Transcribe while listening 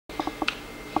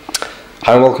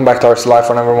Hi and welcome back to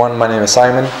RcLifeOn everyone. My name is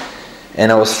Simon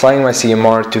and I was flying my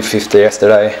CMR 250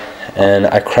 yesterday and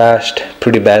I crashed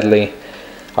pretty badly.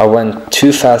 I went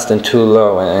too fast and too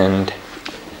low, and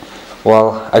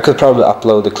well, I could probably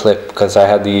upload the clip because I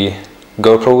had the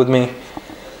GoPro with me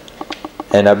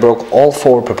and I broke all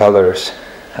 4 propellers.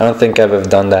 I don't think I've ever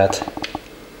done that.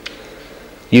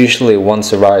 Usually one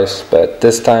survives, but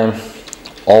this time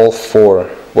all 4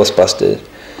 was busted.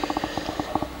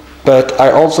 But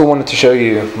I also wanted to show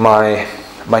you my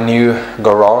new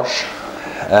garage.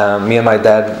 Me and my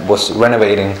dad was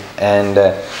renovating, and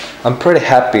I'm pretty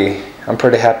happy. I'm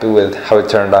pretty happy with how it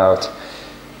turned out.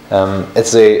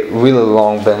 It's a really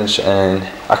long bench, and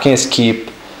I can just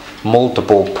keep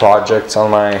multiple projects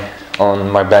on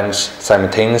my bench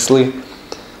simultaneously,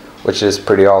 which is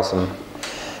pretty awesome.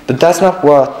 But that's not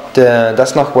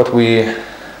what we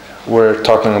were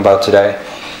talking about today.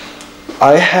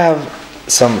 I have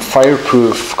some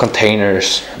fireproof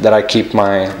containers that I keep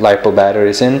my LiPo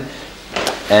batteries in,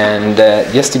 and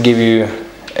just to give you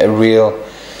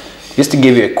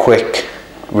a quick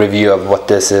review of what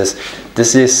this is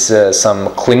some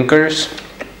klinkers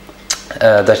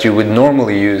that you would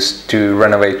normally use to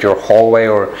renovate your hallway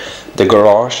or the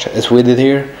garage, as we did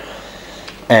here.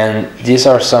 And these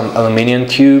are some aluminum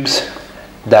tubes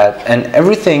and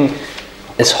everything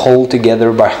is held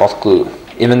together by hot glue,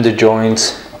 even the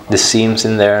joints, the seams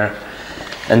in there.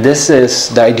 And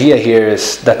the idea here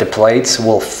is that the plates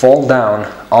will fall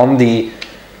down on the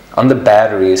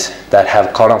batteries that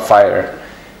have caught on fire.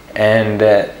 And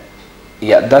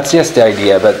yeah, that's just the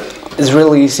idea, but it's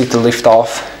really easy to lift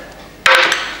off.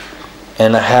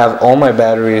 And I have all my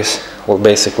batteries, well,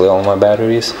 basically all my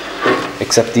batteries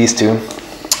except these 2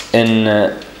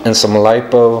 in some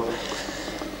LiPo,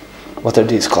 what are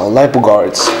these called, LiPo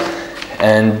guards.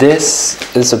 And this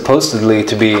is supposedly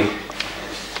to be,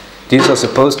 these are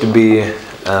supposed to be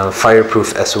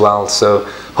fireproof as well. So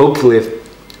hopefully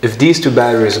if these 2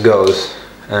 batteries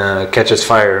catches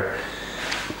fire,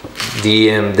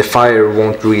 the fire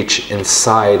won't reach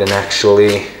inside and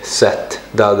actually set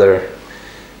the other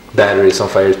batteries on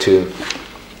fire too.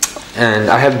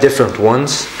 And I have different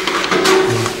ones.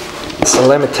 So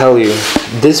let me tell you,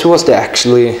 this was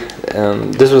actually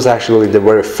the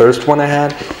very first one I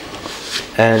had.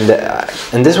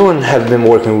 And this one have been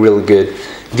working really good.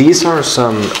 These are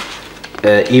some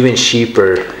even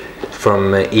cheaper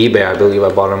from eBay, I believe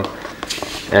I bought them,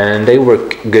 and they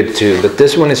work good too. But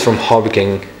this one is from Hobby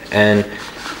King, and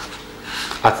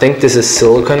I think this is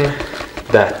silicone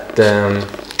that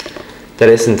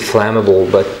isn't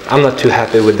flammable. But I'm not too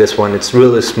happy with this one. It's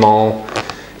really small.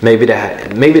 Maybe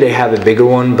they have a bigger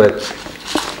one, but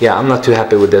yeah, I'm not too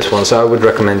happy with this one. So I would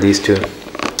recommend these 2.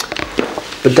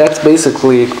 But that's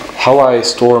basically how I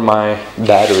store my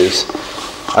batteries.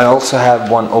 I also have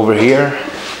one over here,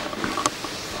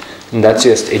 and that's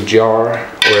just a jar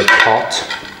or a pot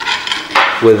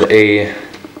with a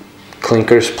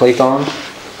klinkers plate on.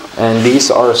 And these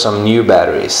are some new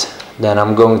batteries that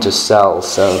I'm going to sell,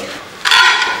 so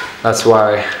that's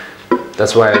why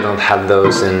I don't have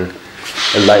those in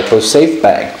a LiPo safe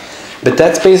bag. But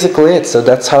that's basically it. So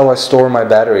that's how I store my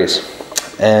batteries.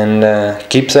 And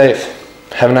keep safe.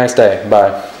 Have a nice day.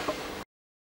 Bye.